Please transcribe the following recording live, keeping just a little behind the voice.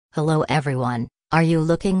Hello everyone, are you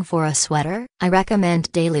looking for a sweater? I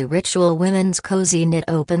recommend Daily Ritual Women's Cozy Knit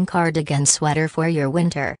Open Cardigan Sweater for your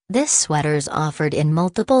winter. This sweater's offered in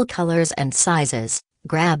multiple colors and sizes.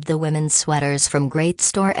 Grab the women's sweaters from great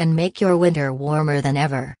store and make your winter warmer than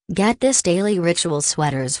ever. Get this Daily Ritual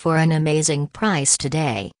sweaters for an amazing price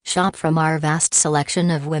today. Shop from our vast selection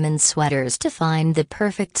of women's sweaters to find the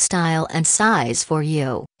perfect style and size for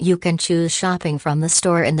you. You can choose shopping from the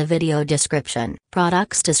store in the video description.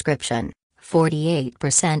 Products description: 48%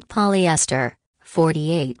 polyester,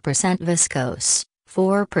 48% viscose,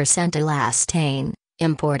 4% elastane,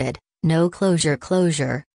 imported, no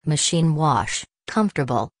closure, machine wash.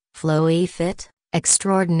 Comfortable, flowy fit,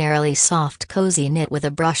 extraordinarily soft cozy knit with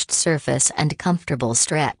a brushed surface and comfortable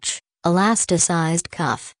stretch, elasticized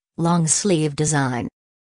cuff, long sleeve design.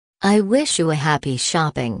 I wish you a happy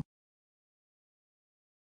shopping.